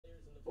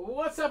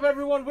What's up,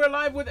 everyone? We're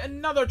live with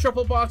another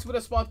triple box with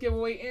a spot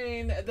giveaway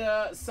in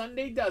the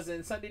Sunday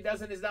Dozen. Sunday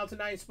Dozen is down to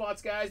 9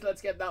 spots, guys.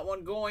 Let's get that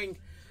one going.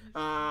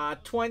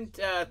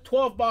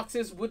 12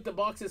 boxes with the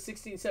boxes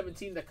 16,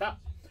 17, the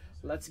cup.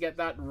 Let's get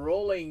that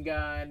rolling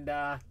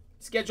and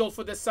scheduled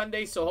for this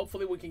Sunday, so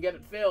hopefully we can get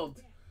it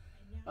filled.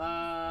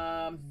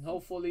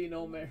 Hopefully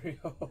no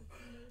Mario.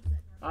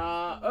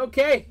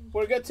 Okay,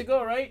 we're good to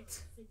go, right?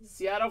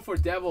 Seattle for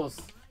Devils.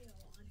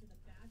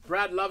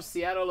 Brad loves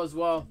Seattle as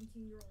well.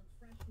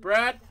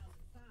 Brad,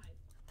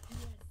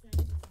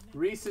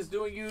 Reese is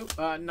doing you,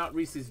 not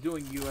Reese is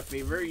doing you a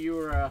favor.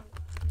 You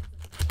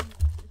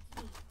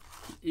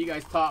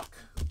guys talk.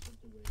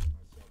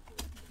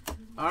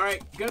 All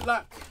right, good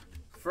luck.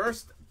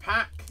 First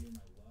pack.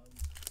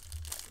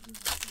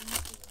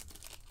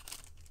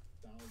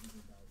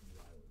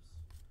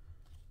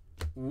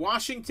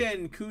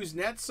 Washington,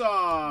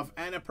 Kuznetsov,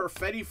 and a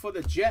Perfetti for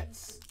the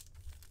Jets.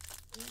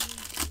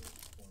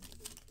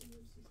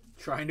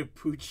 Trying to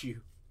pooch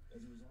you.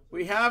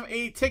 We have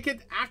a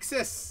ticket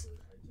access.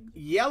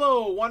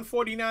 Yellow,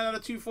 149 out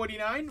of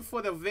 249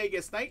 for the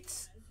Vegas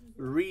Knights.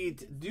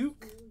 Reed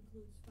Duke.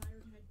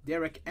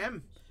 Derek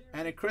M.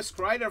 And a Chris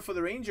Kreider for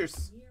the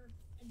Rangers.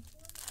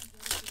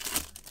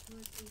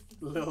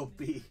 Lil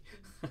B.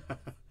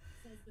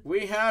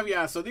 We have,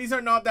 yeah, so these are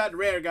not that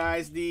rare,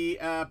 guys. The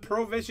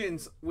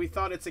Provisions, we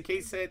thought it's a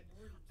case hit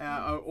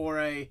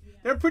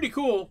they're pretty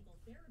cool,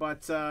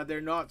 but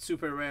they're not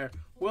super rare.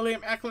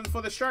 William Eklund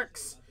for the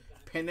Sharks.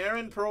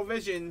 Panarin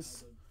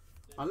Provisions.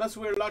 Unless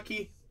we're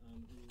lucky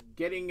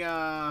getting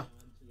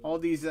all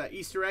these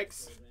Easter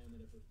eggs.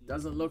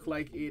 Doesn't look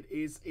like it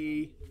is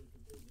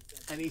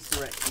an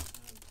Easter egg.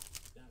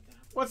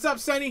 What's up,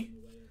 Sonny?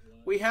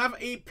 We have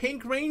a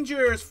Pink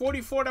Rangers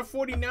 44 to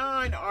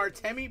 49.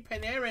 Artemi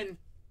Panarin.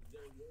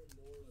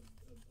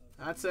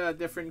 That's a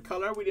different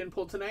color we didn't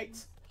pull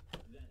tonight.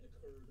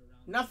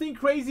 Nothing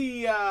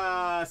crazy,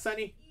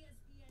 Sonny.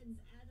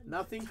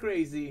 Nothing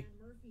crazy.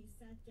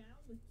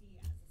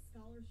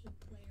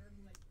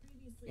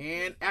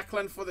 And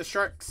Eklund for the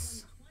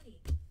Sharks.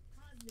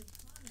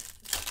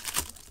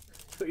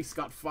 He's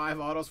got 5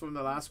 autos from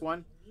the last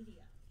one.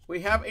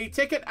 We have a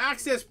ticket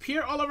access.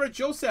 Pierre-Olivier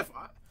Joseph.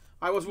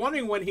 I was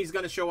wondering when he's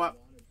going to show up.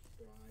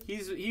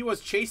 He was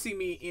chasing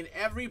me in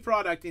every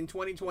product in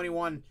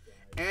 2021.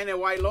 And a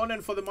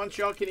Wylonen for the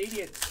Montreal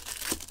Canadiens.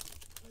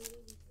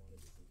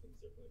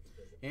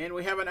 And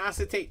we have an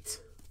acetate.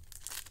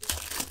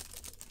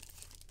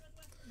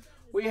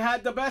 We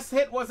had the best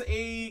hit was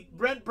a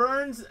Brent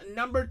Burns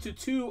number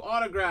 /2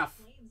 autograph,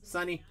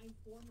 Sonny.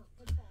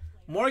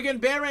 Morgan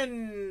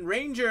Barron,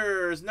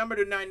 Rangers, number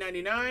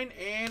 /999,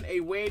 and a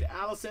Wade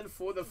Allison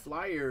for the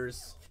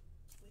Flyers.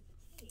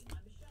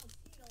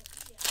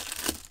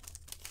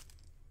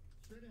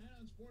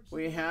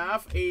 We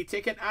have a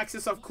ticket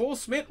access of Cole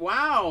Smith.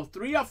 Wow,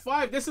 3 of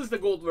 5. This is the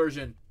gold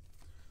version.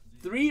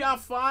 3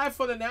 of 5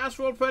 for the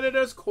Nashville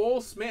Predators,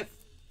 Cole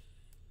Smith.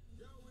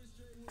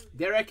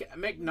 Derek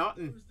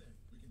McNaughton.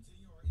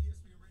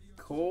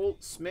 Cole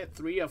Smith,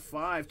 3 of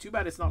 5. Too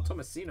bad it's not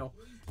Tomasino.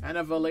 And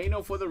a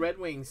Veleno for the Red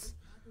Wings.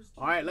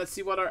 All right, let's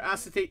see what our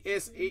acetate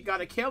is. It got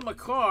a Cale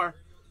Makar,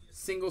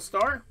 single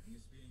star.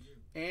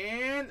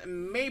 And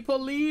Maple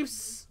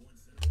Leafs,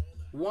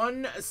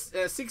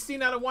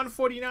 16 out of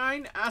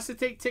 149.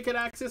 Acetate ticket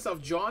access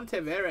of John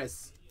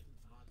Tavares.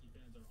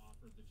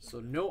 So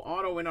no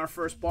auto in our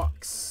first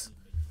box.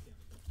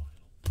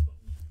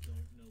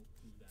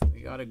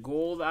 We got a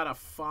gold out of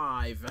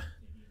 5.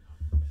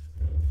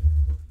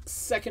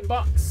 Second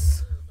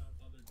box.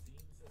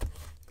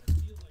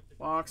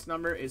 Box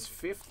number is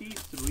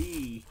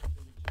 53.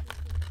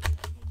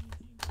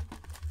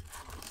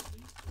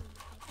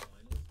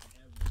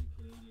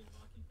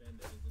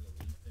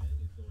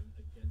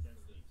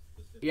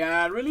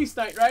 Yeah, release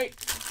night, right?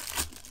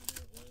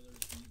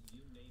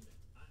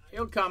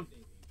 He'll come.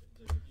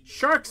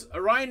 Sharks,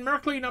 Ryan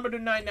Merkley, number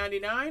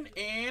 /999,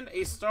 and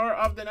a star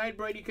of the night,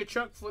 Brady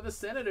Tkachuk for the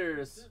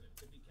Senators.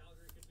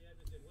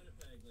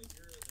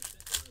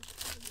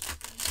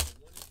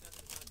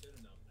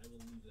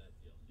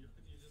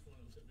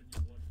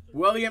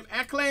 William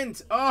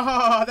Eklund.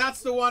 Oh, that's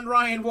the one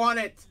Ryan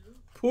wanted.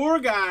 Poor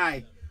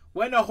guy.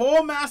 Went a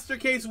whole master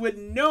case with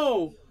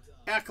no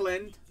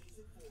Eklund.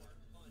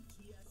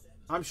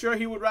 I'm sure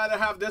he would rather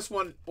have this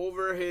one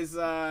over his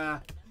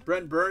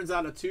Brent Burns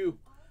out of 2.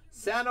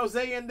 San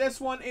Jose, and this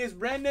one is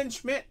Brendan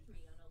Schmidt.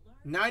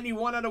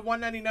 91 out of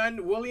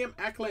 199. William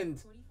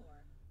Eklund.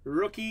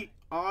 Rookie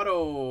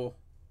auto.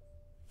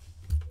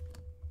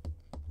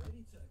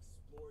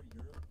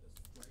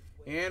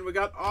 And we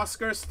got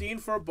Oscar Steen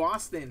for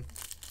Boston.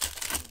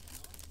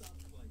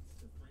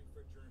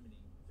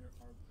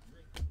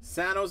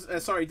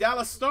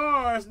 Dallas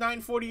Stars,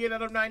 948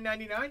 out of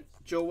 999.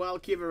 Joel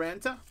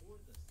Kiviranta.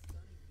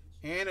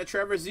 And a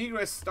Trevor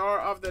Zegras, star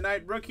of the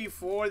night rookie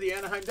for the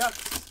Anaheim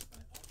Ducks.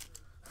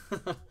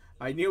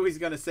 I knew he's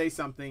going to say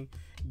something.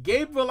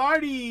 Gabe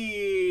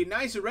Vilardi.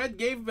 Nice red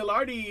Gabe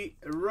Vilardi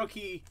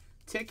rookie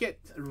ticket.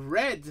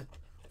 Red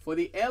for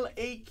the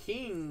LA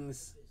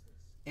Kings.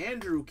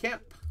 Andrew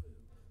Kemp.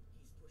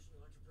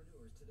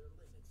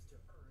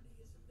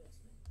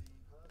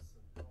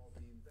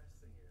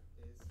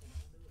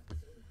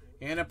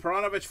 And a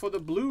Peronovich for the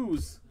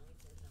Blues.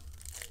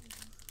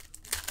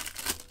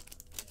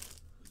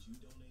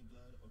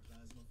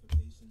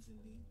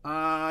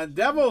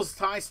 Devils,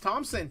 Tyce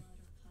Thompson.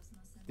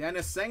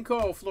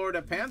 Denisenko,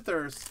 Florida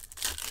Panthers.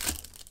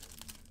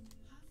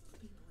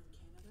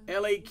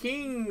 LA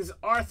Kings,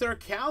 Arthur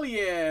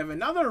Kaliev.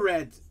 Another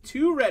red.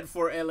 2 red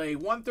for LA.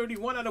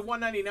 131 out of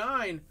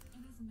 199.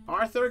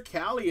 Arthur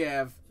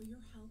Kaliev.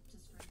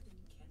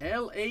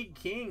 LA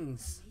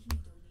Kings.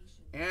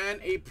 And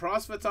a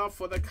Prosvetov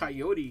for the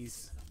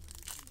Coyotes.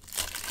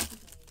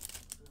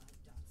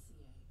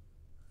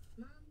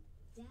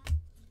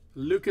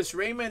 Lucas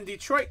Raymond,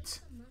 Detroit.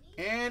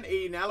 And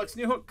an Alex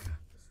Newhook,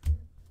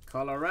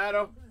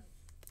 Colorado.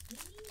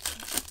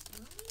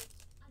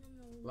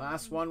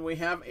 Last one, we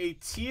have a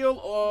teal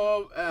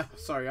of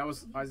sorry, I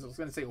was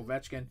gonna say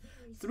Ovechkin.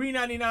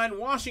 $3.99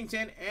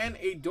 Washington and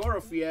a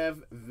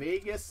Dorofiev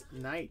Vegas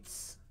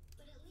Knights.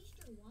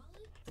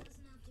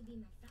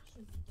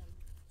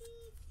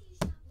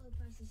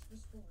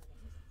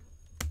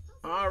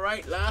 All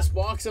right, last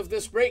box of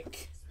this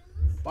break.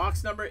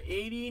 Box number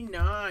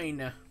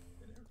 89.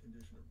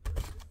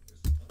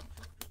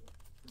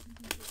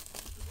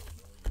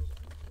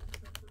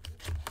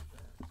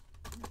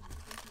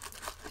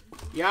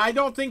 Yeah, I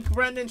don't think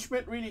Brendan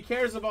Schmidt really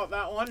cares about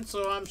that one,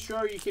 so I'm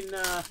sure you can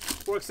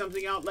work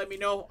something out. Let me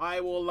know.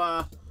 I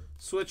will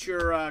switch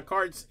your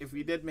cards if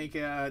you did make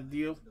a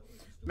deal.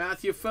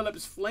 Matthew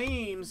Phillips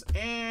Flames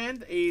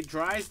and a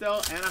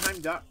Drysdale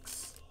Anaheim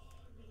Ducks.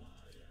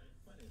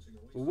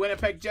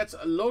 Winnipeg Jets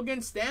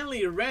Logan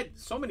Stanley red.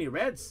 So many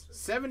reds.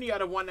 70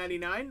 out of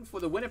 199 for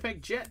the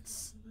Winnipeg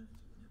Jets.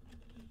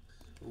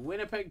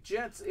 Winnipeg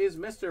Jets is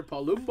Mr.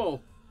 Palumbo.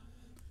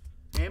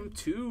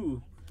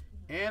 M2.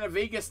 And a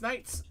Vegas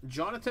Knights,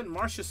 Jonathan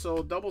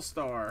Marchessault, double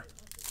star.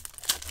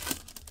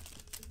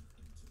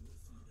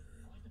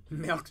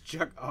 Milk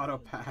Jug auto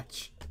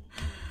patch.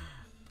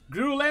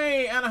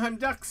 Groulet, Anaheim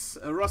Ducks,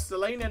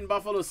 Rustalainen,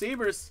 Buffalo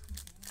Sabres.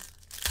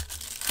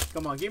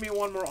 Come on, give me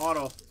one more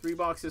auto. 3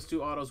 boxes,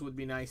 2 autos would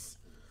be nice.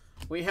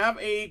 We have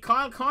a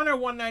Kyle Connor,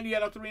 190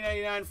 out of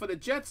 399 for the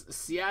Jets,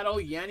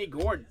 Seattle, Yanni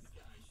Gourde.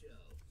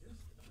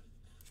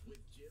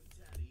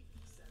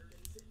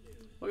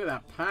 Look at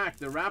that pack,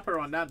 the wrapper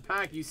on that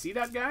pack. You see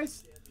that,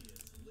 guys?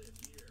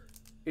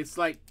 It's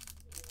like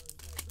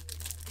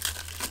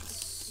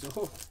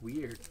so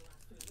weird.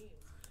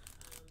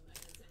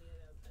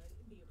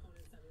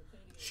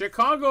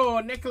 Chicago,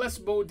 Nicholas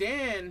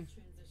Baudin,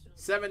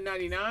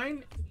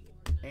 $7.99.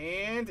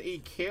 And a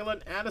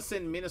Kalen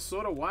Addison,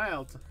 Minnesota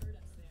Wild.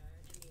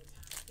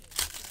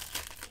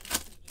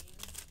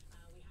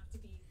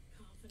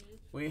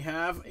 We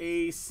have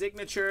a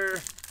signature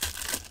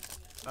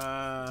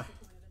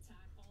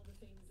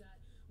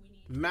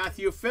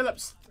Matthew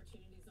Phillips,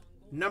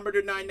 number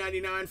to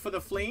 999 for the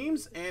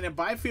Flames, and a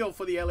Byfield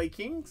for the LA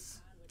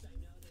Kings.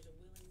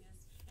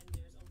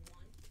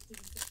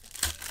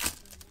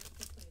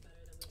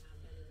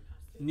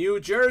 New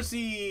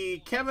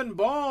Jersey, Kevin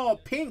Ball,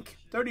 pink,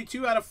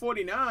 32 out of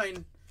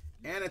 49,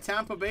 and a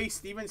Tampa Bay,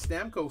 Steven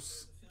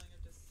Stamkos.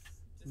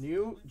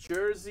 New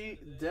Jersey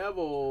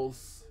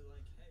Devils,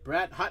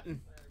 Brett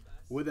Hutton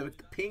with a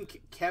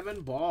pink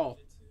Kevin Ball.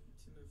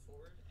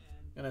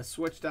 Gonna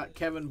switch that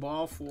Kevin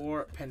Ball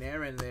for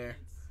Panarin there.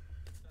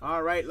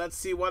 All right, let's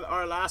see what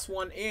our last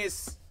one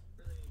is.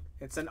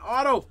 It's an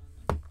auto.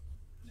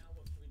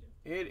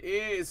 It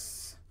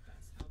is.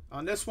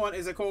 On this one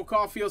is a Cole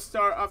Caulfield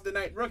Star of the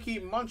Night rookie,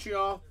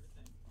 Montreal.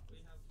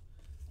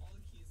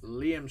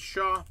 Liam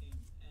Shaw.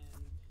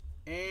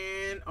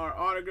 And our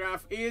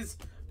autograph is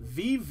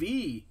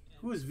VV.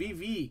 Who is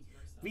VV?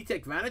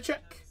 Vitek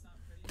Vanacek?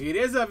 It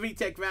is a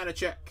Vitek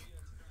Vanacek.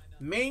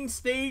 Main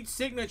stage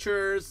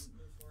signatures.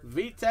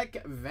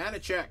 Vitek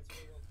Vanacek.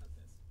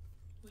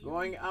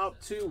 Going out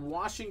to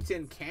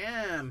Washington,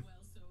 Cam.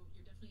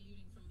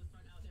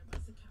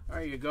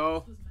 There you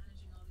go.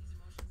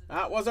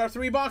 That was our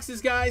 3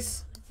 boxes,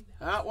 guys.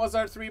 That was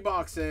our 3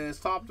 boxes.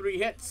 Top 3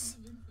 hits.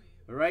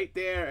 Right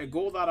there. A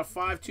gold out of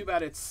 5. Too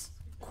bad it's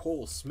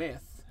Cole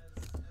Smith.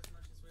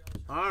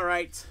 All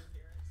right.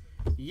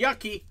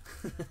 Yucky.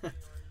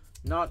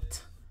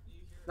 Not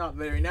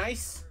very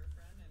nice.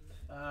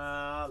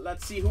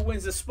 Let's see who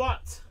wins the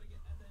spot.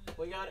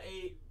 We got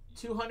a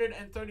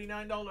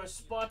 $239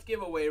 spot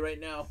giveaway right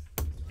now.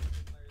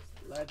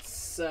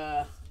 Let's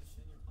that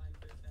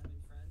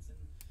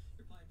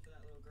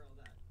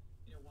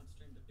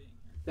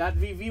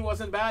VV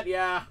wasn't bad,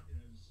 yeah.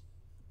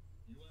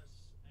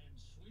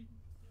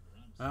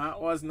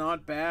 That was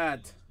not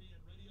bad.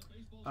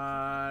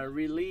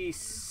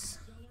 Release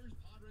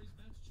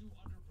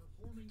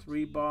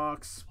 3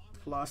 box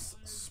plus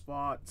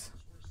spot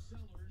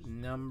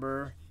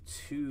number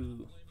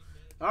 2.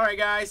 All right,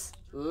 guys,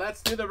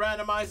 let's do the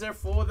randomizer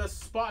for the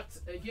spot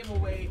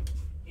giveaway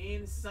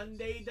in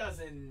Sunday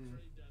Dozen.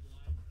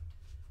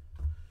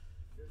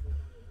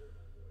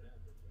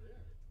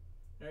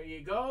 There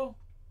you go.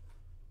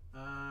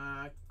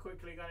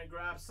 Quickly gonna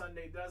grab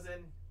Sunday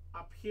Dozen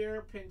up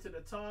here, pinned to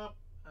the top.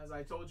 As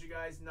I told you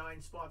guys,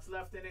 9 spots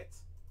left in it.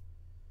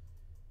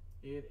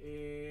 It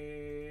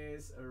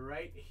is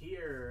right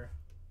here.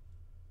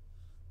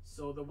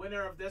 So the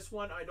winner of this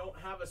one, I don't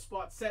have a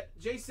spot set.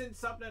 Jason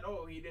Subnet,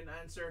 oh, he didn't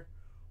answer.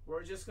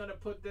 We're just going to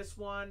put this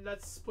one.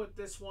 Let's put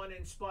this one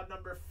in spot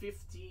number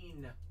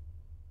 15.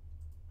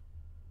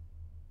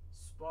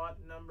 Spot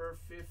number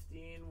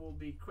 15 will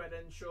be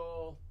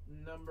credential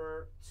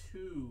number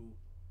 2.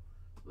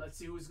 Let's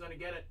see who's going to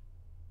get it.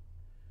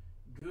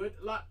 Good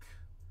luck.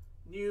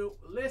 New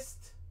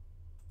list.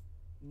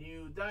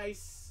 New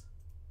dice.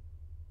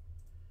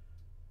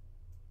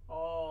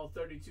 All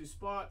 32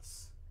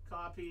 spots.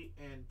 Copy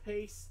and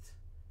paste.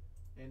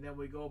 And then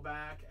we go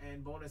back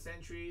and bonus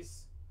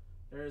entries.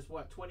 There's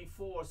what,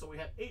 24. So we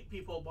had 8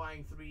 people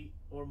buying 3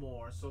 or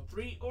more. So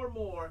 3 or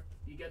more,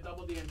 you get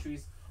double the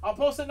entries. I'll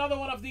post another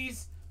one of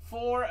these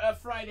for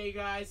Friday,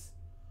 guys.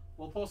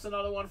 We'll post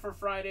another one for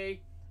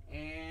Friday.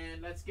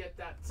 And let's get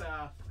that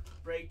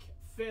break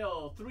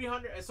filled.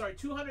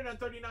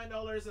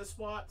 $239 a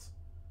spot.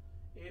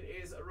 It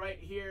is right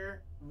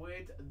here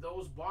with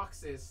those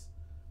boxes.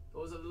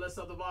 Those are the list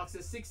of the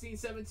boxes. 16,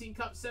 17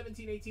 Cup,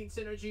 17, 18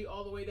 Synergy,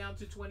 all the way down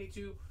to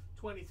 22,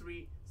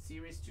 23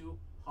 Series 2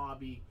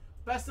 Hobby.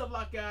 Best of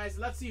luck, guys.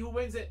 Let's see who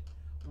wins it.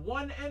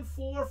 1 and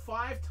 4,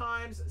 5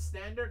 times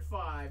standard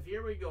 5.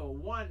 Here we go.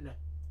 1,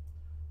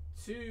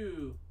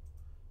 2,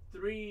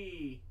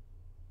 3,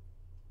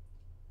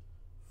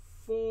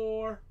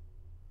 4.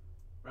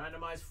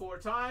 Randomize 4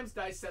 times.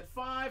 Dice set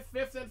 5.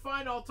 5th and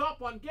final. Top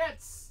one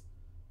gets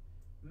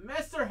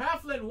Mr.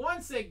 Heflin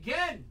once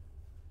again.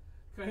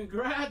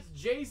 Congrats,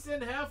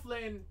 Jason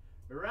Heflin.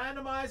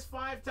 Randomized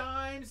 5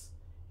 times.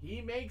 He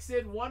makes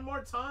it one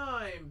more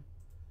time.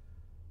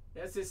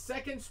 That's his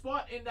second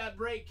spot in that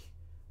break.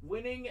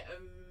 Winning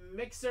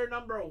mixer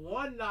number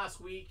 1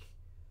 last week.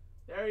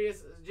 There he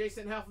is,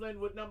 Jason Heflin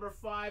with number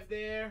 5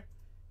 there.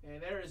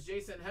 And there is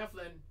Jason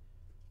Heflin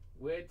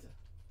with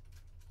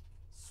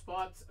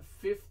spot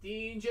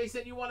 15.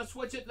 Jason, you want to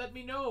switch it? Let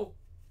me know.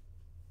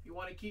 If you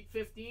want to keep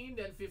 15,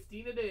 then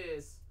 15 it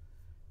is.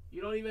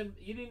 You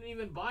didn't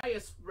even buy a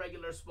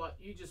regular spot.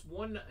 You just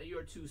won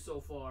your 2 so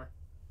far.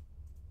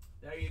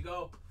 There you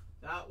go.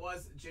 That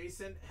was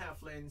Jason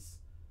Heflin's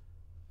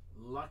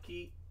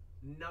lucky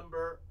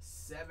number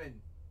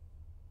 7.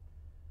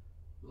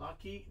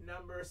 Lucky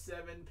number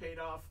 7 paid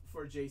off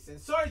for Jason.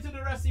 Sorry to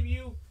the rest of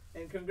you,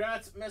 and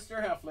congrats,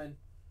 Mr. Heflin.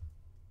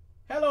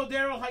 Hello,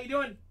 Daryl. How you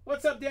doing?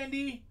 What's up,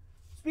 Dandy?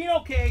 It's been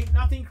okay.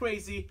 Nothing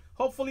crazy.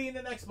 Hopefully in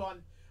the next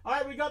one. All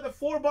right, we got the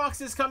 4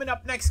 boxes coming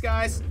up next,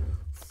 guys.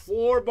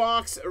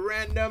 4-box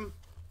random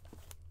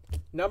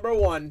number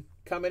 1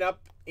 coming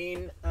up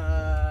in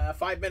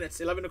 5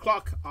 minutes, 11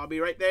 o'clock. I'll be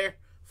right there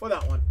for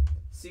that one.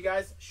 See you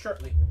guys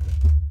shortly.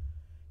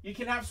 You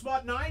can have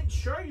spot 9?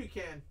 Sure you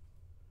can.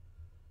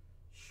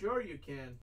 Sure you can.